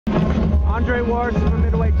Andre Ward, super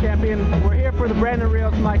middleweight champion. We're here for the Brandon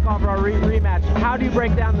Rios-Mike Alvarado rematch. How do you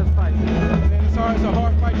break down this fight? Man, it's a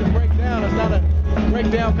hard fight to break down. It's not a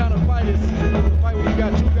breakdown kind of fight. It's a fight where you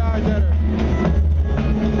got two guys that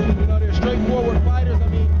are, they're straightforward fighters. I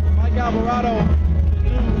mean, Mike Alvarado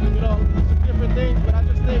can do, some different things, but I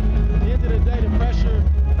just think at the end of the day, the pressure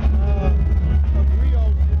of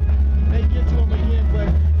Rios may get to him again. But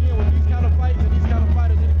again, with these kind of fights and these kind of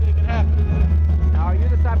fighters, anything can happen. Now, are you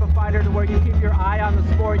the type of fighter to where you keep your eye on the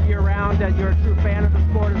sport year-round, that you're a true fan of the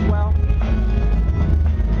sport as well?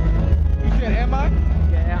 You said, am I?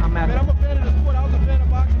 Yeah, I'm asking. Man, I'm a fan of the sport. I was a fan of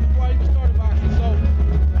boxing before I even started boxing. So,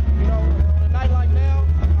 on a night like now,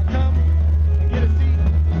 I come and get a seat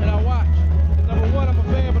and I watch. And number one, I'm a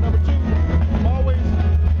fan, but number two,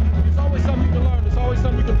 it's always something you can learn. There's always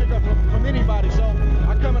something you can pick up from anybody. So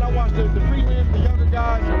I come and I watch the prelims, the younger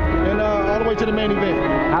guys, and all the way to the main event.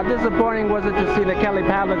 How disappointing was it to see the Kelly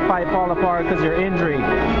Pavlik fight fall apart because of your injury?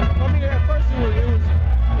 I mean, at first it was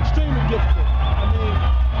extremely difficult. I mean,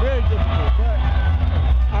 very difficult. But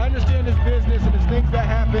I understand this business and there's things that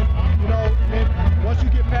happen, and once you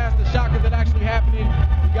get past the shock of it actually happening,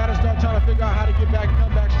 you got to start trying to figure out how to get back and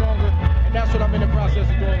come back stronger, and that's what I'm in the process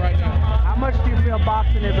of doing right now. How much do you feel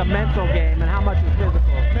boxing is a mental game and how much is physical?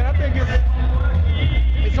 Man, I think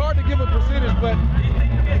it's hard to give a percentage, but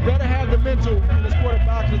you better have the mental in the sport of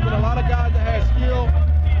boxing. There's been a lot of guys that have skill,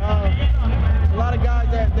 a lot of guys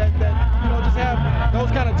that just have those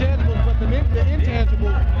kind of tangibles, but the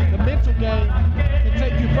intangibles, the mental game, can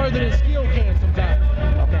take you further than skill can sometimes.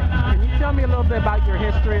 Okay. Can you tell me a little bit about your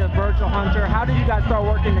history of Virgil Hunter? How did you guys start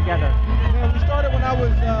working together? Man, we started when I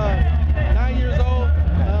was 9 years old.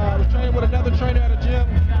 I was training with another trainer at a gym,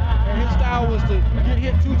 and his style was to get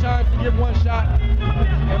hit 2 times to give 1 shot.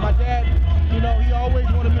 And my dad, he always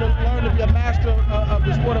wanted me to learn to be a master of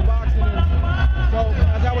the sport of boxing. And so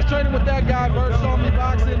as I was training with that guy, Virgil saw me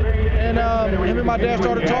boxing, and him and my dad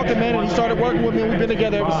started talking, man, and he started working with me, and we've been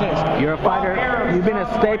together ever since. You're a fighter. You've been a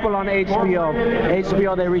staple on HBO.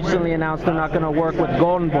 HBO, they recently announced they're not going to work with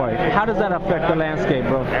Golden Boy. How does that affect the landscape,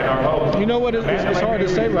 bro? You know what? It's hard to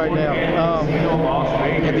say right now.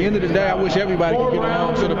 At the end of the day, I wish everybody could get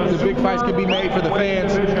along so the big fights could be made for the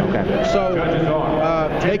fans. Okay. So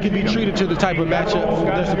they could be treated to the type of matchup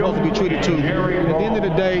they're supposed to be treated to. At the end of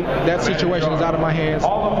the day, that situation is out of my hands.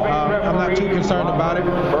 I'm not too concerned about it.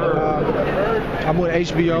 I'm with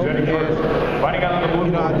HBO, and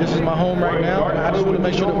this is my home right now. And I just want to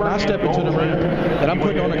make sure that when I step into the ring, that I'm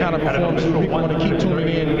putting on the kind of performance that people want to keep tuning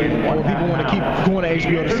in, or people want to keep going to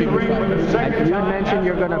HBO to see the fight. You mentioned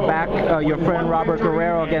you're going to back your friend Robert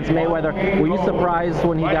Guerrero against Mayweather. Were you surprised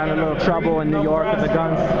when he got in a little trouble in New York with the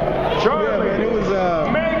guns? Yeah, man, it was.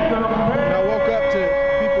 I woke up to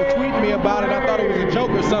people tweeting me about it. I thought it was a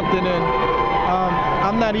joke or something, and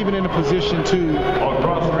I'm not even in a position to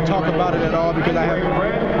talk about it at all because I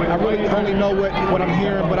really only know what I'm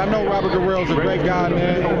hearing. But I know Robert Guerrero's a great guy,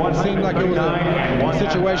 man. It seemed like it was a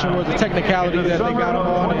situation where it was a technicality that they got him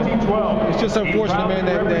on. And it's just unfortunate, man,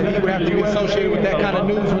 that he would have to be associated with that kind of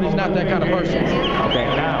news when he's not that kind of person. Okay.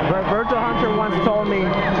 Virgil Hunter once told me,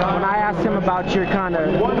 when I asked him about your kind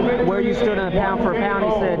of where you stood in the pound for pound,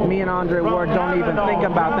 he said, me and Andre Ward don't even think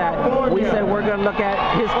about that. We said we're going to look at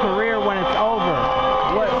his career when it's over.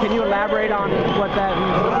 Can you elaborate on what that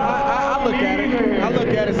means? I look at it. I look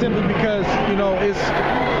at it simply because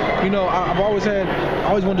I've always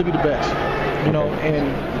wanted to be the best.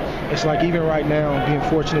 And it's like even right now, being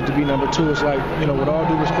fortunate to be number 2, it's like, with all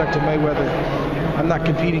due respect to Mayweather, I'm not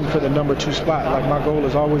competing for the number 2 spot. Like my goal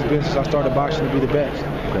has always been since I started boxing to be the best.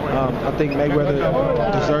 I think Mayweather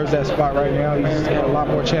deserves that spot right now. He's had a lot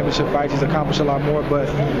more championship fights. He's accomplished a lot more. But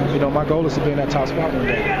my goal is to be in that top spot one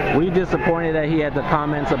day. Were you disappointed that he had the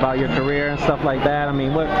comments about your career and stuff like that? I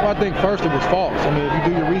mean, what? Well, I think first it was false. I mean, if you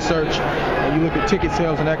do your research and you look at ticket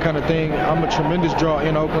sales and that kind of thing, I'm a tremendous draw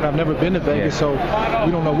in Oakland. I've never been to Vegas, so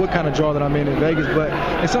we don't know what kind of draw that I'm in Vegas. But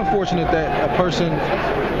it's unfortunate that a person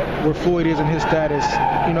where Floyd is in his status,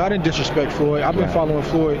 I didn't disrespect Floyd. I've been following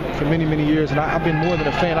Floyd for many, many years, and I've been more than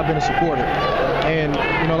a fan. I've been a supporter. And,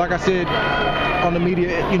 like I said on the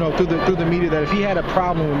media, through the media, that if he had a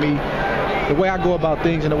problem with me, the way I go about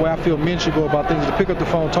things and the way I feel men should go about things is to pick up the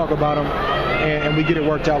phone, talk about them, and we get it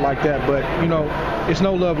worked out like that. But, it's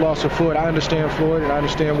no love lost for Floyd. I understand Floyd, and I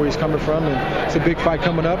understand where he's coming from, and it's a big fight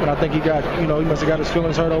coming up, and I think he must have got his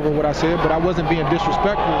feelings hurt over what I said, but I wasn't being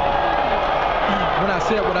disrespectful when I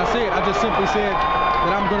said what I said. I just simply said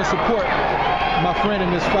that I'm going to support my friend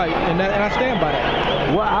in this fight, and I stand by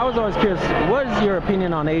that. Well, I was always curious, what is your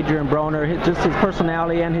opinion on Adrian Broner, just his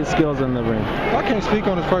personality and his skills in the ring? Well, I can't speak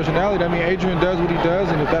on his personality. I mean, Adrian does what he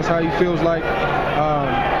does, and if that's how he feels like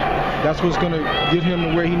that's what's going to get him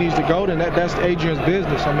to where he needs to go, then that's Adrian's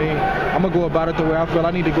business. I mean, I'm going to go about it the way I feel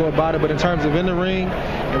I need to go about it, but in terms of in the ring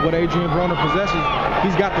and what Adrian Broner possesses,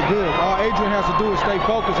 he's got the goods. All Adrian has to do is stay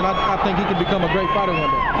focused, and I think he can become a great fighter one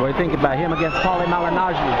day. What do you think about him against Paulie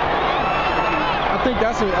Malignaggi? I think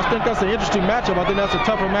that's an interesting matchup. I think that's a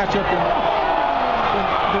tougher matchup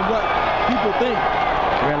than what people think.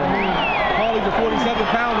 Really? I mean, Paulie's a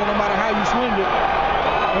 47-pounder no matter how you swing it.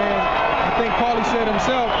 And I think Paulie said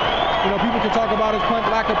himself, people can talk about his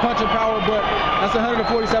lack of punching power, but that's a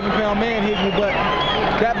 147-pound man hitting you. But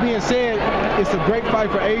that being said, it's a great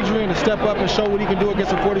fight for Adrian to step up and show what he can do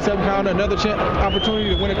against a 47-pounder. Another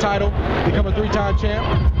opportunity to win a title, become a 3-time champ.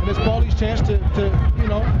 And it's Paulie's chance to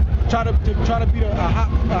try to beat a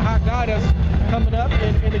hot guy that's coming up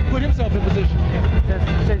and to put himself in position.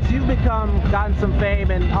 Since you've gotten some fame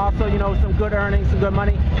and also, some good earnings, some good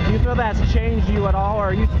money, do you feel that's changed you at all, or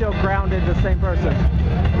are you still grounded the same person?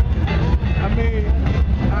 I mean,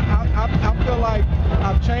 I feel like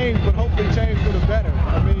I've changed, but hopefully changed for the better.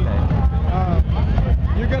 I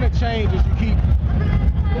mean, you're going to change as you keep.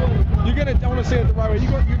 I want to say it the right way.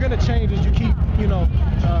 You're going to change as you keep,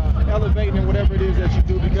 elevating in whatever it is that you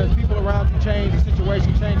do, because people around you change, the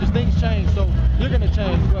situation changes, things change. So you're going to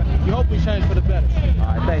change, but you hopefully change for the better.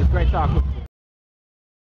 All right, thanks. Great talk with you.